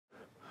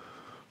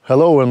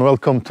Hello and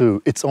welcome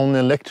to It's Only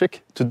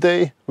Electric.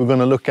 Today we're going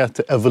to look at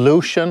the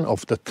evolution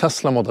of the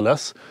Tesla Model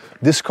S.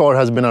 This car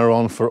has been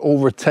around for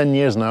over 10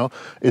 years now.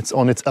 It's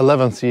on its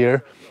 11th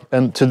year,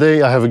 and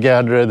today I have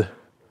gathered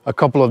a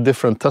couple of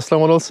different Tesla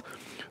models.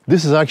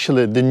 This is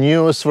actually the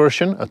newest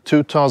version, a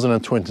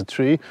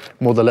 2023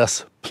 Model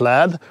S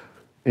Plaid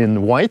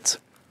in white,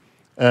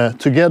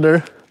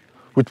 together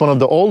with one of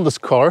the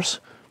oldest cars.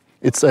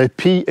 It's a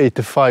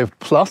P85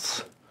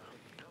 Plus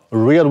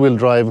rear-wheel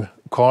drive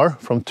car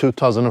from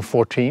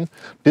 2014.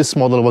 This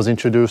model was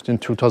introduced in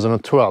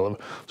 2012.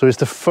 So it's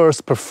the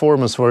first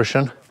performance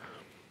version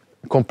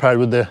compared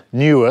with the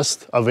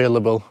newest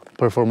available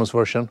performance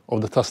version of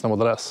the Tesla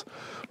Model S.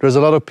 There's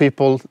a lot of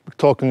people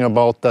talking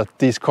about that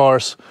these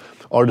cars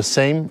are the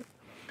same.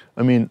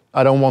 I mean,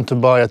 I don't want to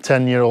buy a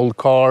 10-year-old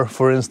car,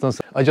 for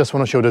instance. I just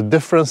want to show the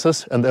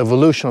differences and the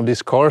evolution of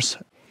these cars,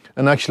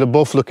 and actually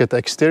both look at the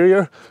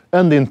exterior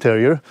and the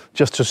interior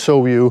just to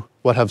show you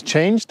what has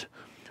changed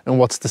and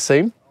what's the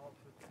same.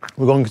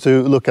 We're going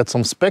to look at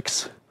some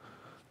specs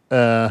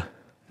to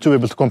be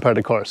able to compare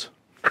the cars.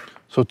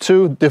 So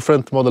two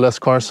different Model S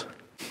cars.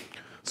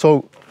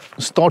 So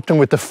starting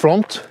with the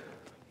front.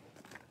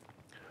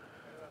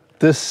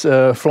 This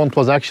front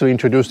was actually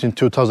introduced in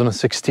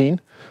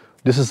 2016.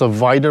 This is a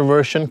wider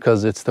version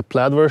because it's the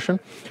Plaid version,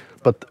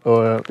 but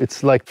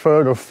it's like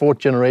third or fourth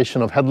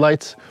generation of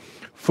headlights,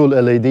 full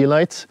LED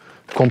lights,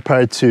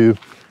 compared to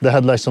the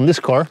headlights on this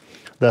car.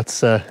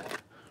 That's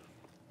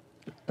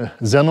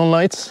xenon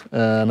lights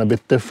and a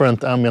bit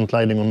different ambient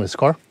lighting on this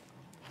car.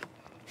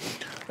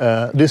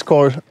 This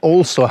car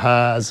also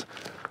has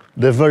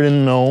the very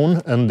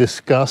known and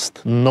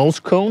discussed nose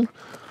cone.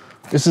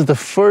 This is the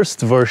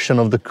first version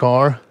of the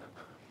car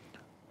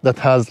that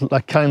has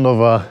like kind of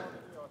a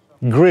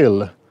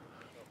grille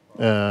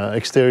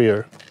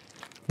exterior.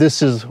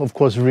 This is of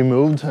course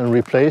removed and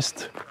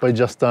replaced by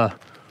just a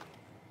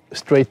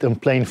straight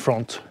and plain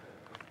front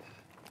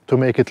to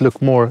make it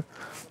look more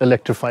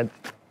electrified.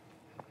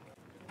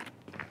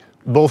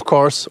 Both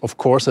cars, of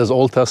course, as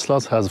all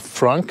Teslas, has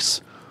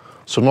trunks.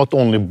 So not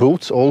only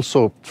boots,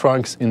 also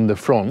trunks in the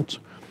front.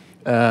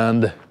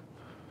 And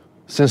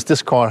since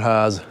this car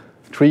has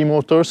 3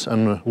 motors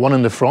and one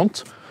in the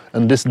front,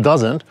 and this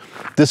doesn't,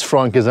 this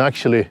trunk is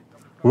actually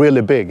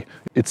really big.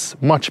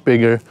 It's much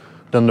bigger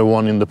than the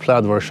one in the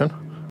Plaid version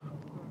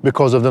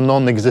because of the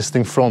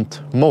non-existing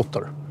front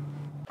motor.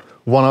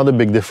 One other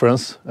big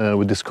difference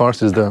with these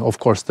cars is, of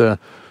course, the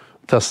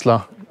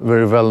Tesla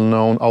very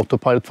well-known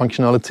autopilot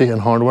functionality and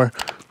hardware.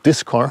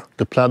 This car,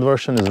 the Plaid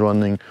version, is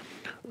running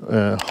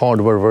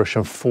hardware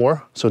version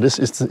 4. So this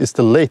is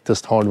the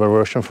latest hardware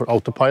version for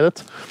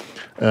autopilot.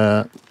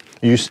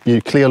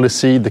 You clearly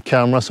see the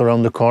cameras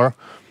around the car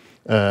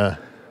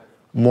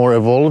more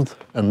evolved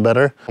and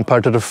better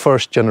compared to the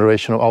first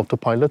generation of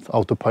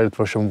autopilot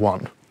version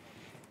 1.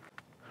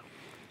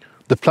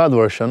 The Plaid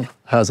version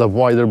has a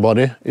wider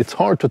body. It's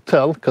hard to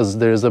tell because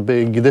there is a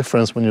big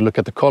difference when you look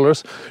at the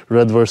colors,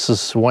 red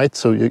versus white,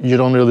 so you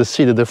don't really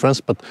see the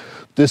difference, but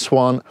this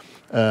one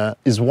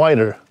is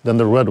wider than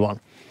the red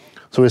one.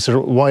 So it's a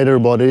wider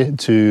body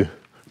to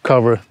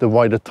cover the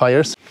wider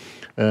tires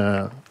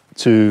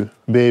to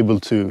be able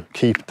to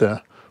keep the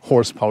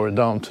horsepower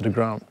down to the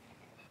ground.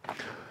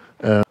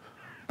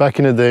 Back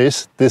in the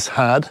days, this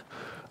had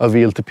a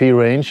VLTP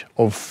range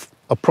of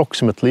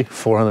approximately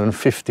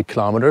 450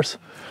 kilometers.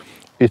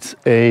 It's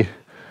a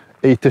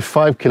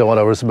 85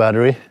 kilowatt-hours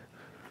battery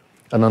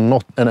and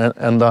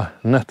a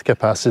net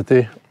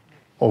capacity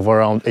of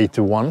around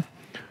 81.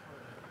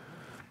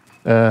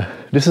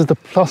 This is the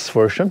Plus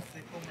version,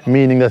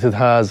 meaning that it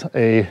has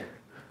a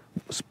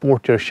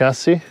sportier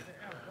chassis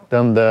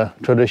than the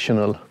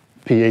traditional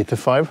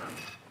P85.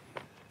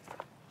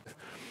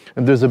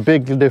 And there's a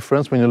big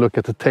difference when you look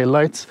at the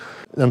taillights.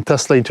 And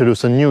Tesla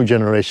introduced a new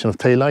generation of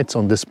taillights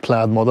on this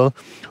Plaid model.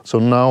 So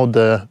now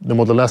the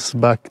Model S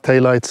back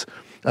taillights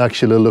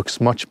actually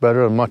looks much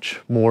better and much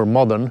more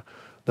modern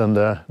than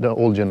the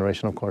old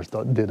generation of cars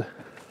did.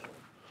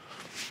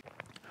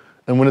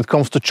 And when it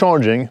comes to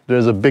charging,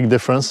 there's a big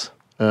difference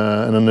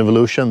and an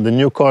evolution. The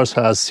new cars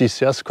has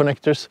CCS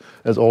connectors,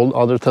 as all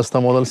other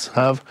Tesla models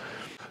have.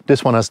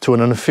 This one has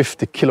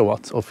 250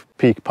 kilowatts of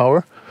peak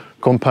power,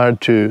 compared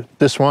to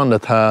this one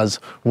that has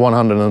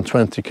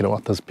 120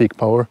 kilowatts as peak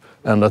power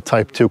and a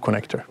Type 2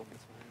 connector.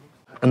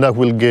 And that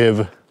will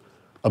give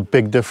a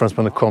big difference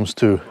when it comes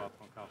to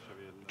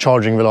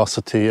charging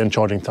velocity and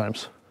charging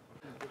times.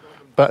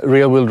 But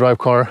rear-wheel drive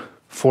car,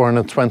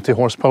 420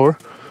 horsepower,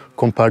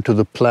 compared to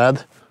the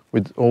Plaid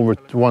with over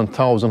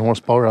 1,000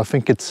 horsepower. I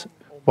think it's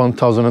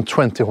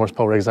 1,020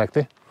 horsepower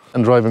exactly,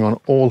 and driving on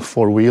all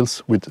 4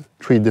 wheels with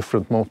 3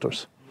 different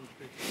motors.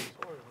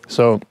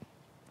 So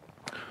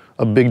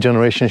a big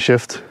generation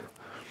shift.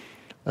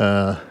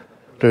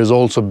 There's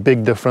also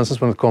big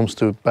differences when it comes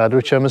to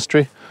battery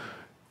chemistry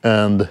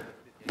and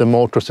the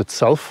motors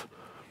itself.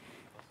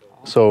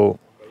 So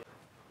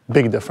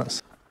big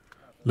difference.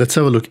 Let's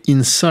have a look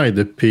inside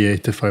the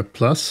P85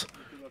 Plus.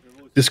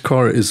 This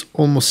car is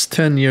almost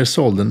 10 years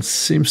old and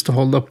seems to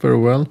hold up very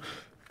well.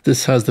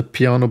 This has the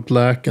piano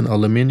black and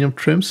aluminium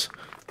trims.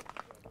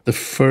 the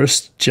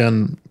first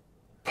gen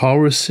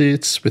power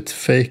seats with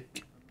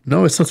fake,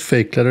 no, it's not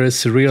fake leather,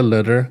 it's real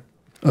leather.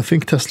 I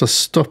think Tesla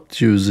stopped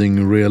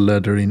using real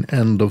leather in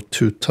end of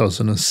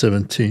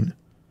 2017.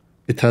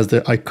 It has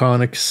the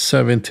iconic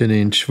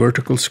 17-inch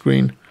vertical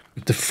screen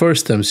with the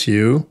first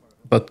MCU,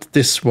 but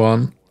this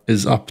one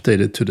is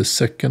updated to the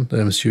second, the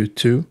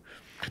MCU2.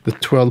 The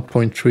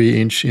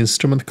 12.3-inch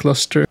instrument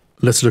cluster.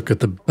 Let's look at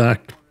the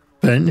back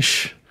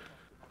bench.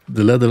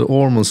 The leather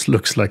almost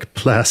looks like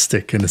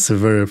plastic, and it's a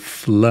very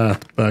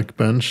flat back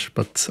bench,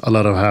 but a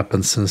lot have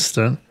happened since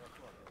then.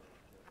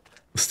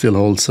 Still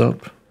holds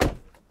up.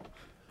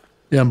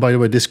 Yeah, and by the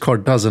way, this car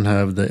doesn't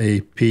have the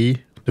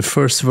AP. The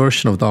first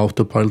version of the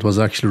Autopilot was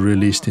actually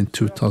released in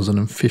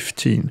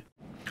 2015.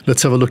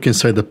 Let's have a look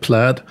inside the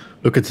Plaid.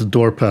 Look at the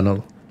door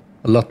panel.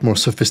 A lot more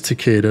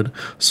sophisticated,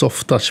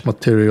 soft touch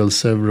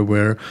materials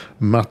everywhere,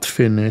 matte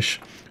finish,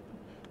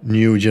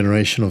 new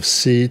generation of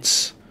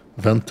seats,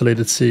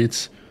 ventilated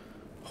seats,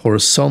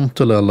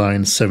 horizontally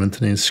aligned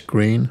 17-inch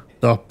screen,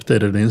 the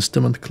updated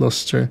instrument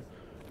cluster,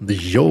 the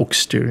yoke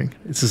steering.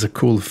 This is a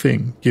cool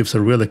thing, gives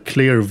a really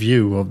clear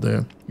view of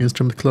the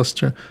instrument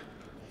cluster,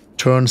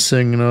 turn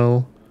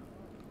signal,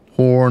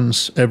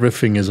 horns,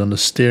 everything is on the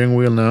steering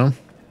wheel now.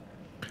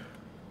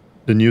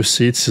 The new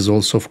seats is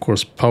also, of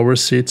course, power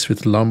seats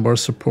with lumbar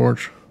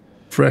support.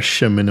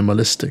 Fresh and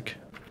minimalistic.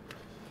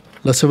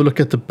 Let's have a look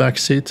at the back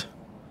seat.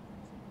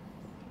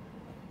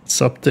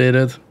 It's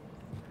updated.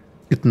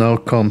 It now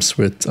comes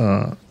with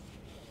an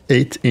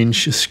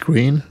 8-inch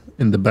screen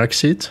in the back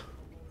seat,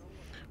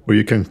 where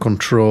you can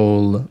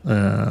control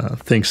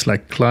things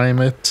like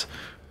climate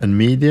and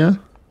media.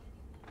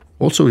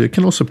 Also, you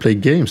can also play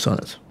games on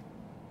it.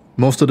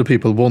 Most of the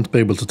people won't be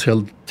able to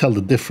tell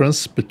the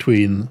difference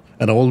between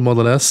an old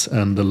Model S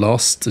and the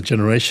last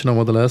generation of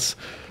Model S.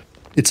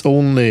 It's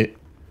only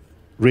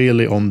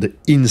really on the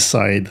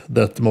inside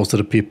that most of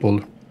the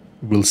people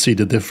will see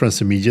the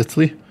difference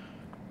immediately.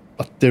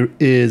 But there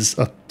is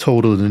a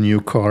totally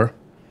new car.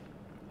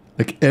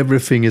 Like,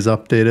 everything is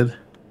updated.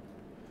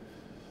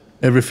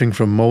 Everything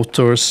from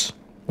motors,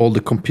 all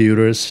the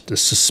computers, the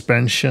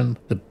suspension,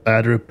 the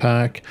battery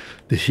pack,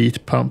 the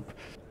heat pump.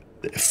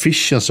 The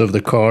efficiency of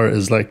the car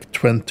is like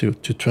 20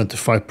 to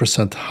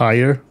 25%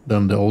 higher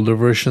than the older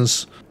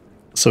versions.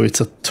 So it's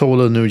a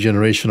totally new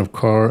generation of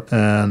car,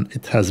 and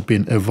it has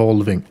been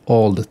evolving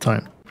all the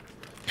time.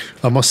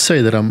 I must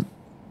say that I'm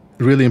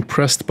really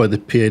impressed by the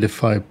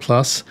P85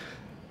 Plus.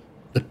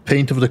 The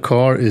paint of the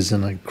car is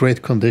in a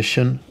great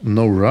condition,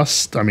 no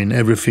rust. I mean,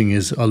 everything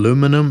is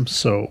aluminum,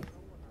 so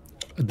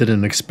I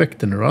didn't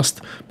expect any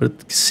rust, but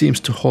it seems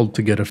to hold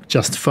together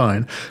just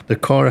fine. The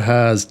car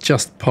has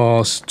just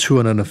passed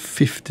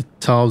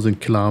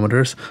 250,000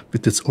 kilometers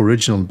with its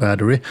original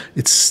battery.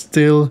 It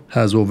still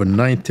has over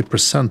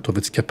 90% of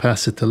its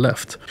capacity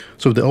left.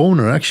 So the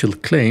owner actually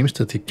claims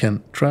that he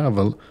can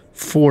travel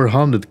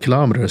 400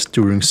 kilometers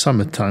during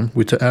summertime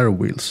with the air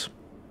wheels.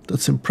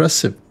 That's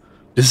impressive.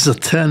 This is a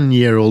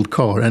 10-year-old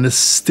car, and it's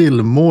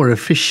still more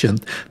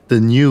efficient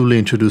than newly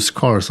introduced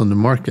cars on the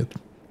market.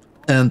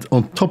 And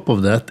on top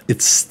of that,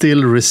 it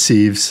still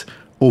receives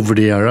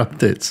over-the-air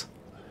updates.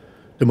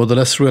 The Model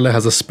S really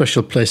has a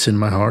special place in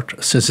my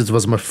heart, since it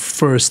was my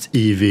first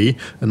EV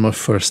and my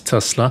first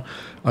Tesla.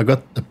 I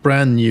got a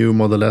brand new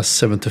Model S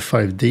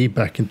 75D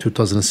back in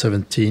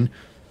 2017.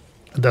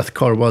 That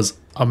car was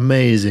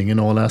amazing in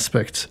all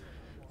aspects.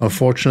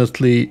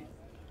 Unfortunately,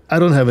 I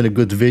don't have any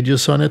good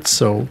videos on it,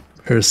 so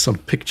here's some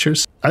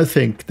pictures. I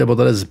think the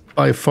Model S is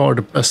by far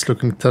the best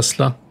looking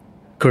Tesla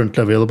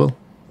currently available.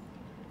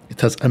 It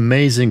has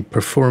amazing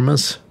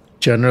performance,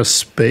 generous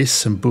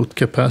space and boot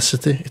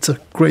capacity. It's a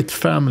great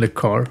family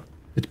car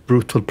with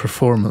brutal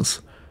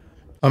performance.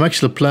 I'm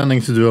actually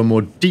planning to do a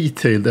more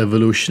detailed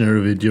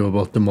evolutionary video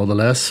about the Model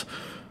S.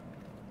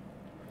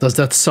 Does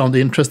that sound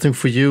interesting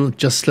for you?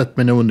 Just let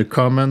me know in the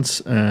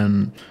comments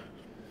and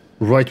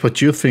write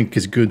what you think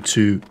is good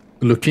to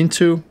look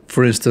into.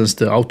 For instance,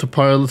 the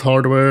Autopilot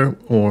hardware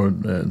or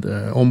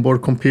the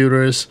onboard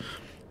computers,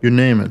 you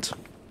name it.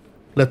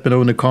 Let me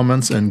know in the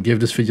comments and give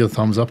this video a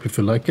thumbs up if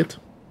you like it.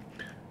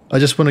 I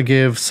just want to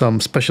give some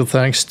special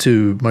thanks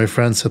to my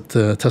friends at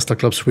the Tesla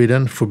Club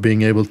Sweden for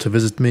being able to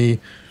visit me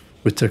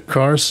with their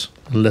cars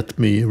and let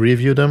me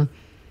review them.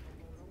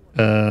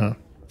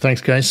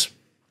 Thanks guys.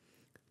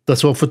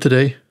 That's all for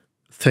today.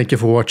 Thank you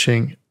for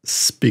watching.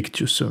 Speak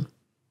to you soon.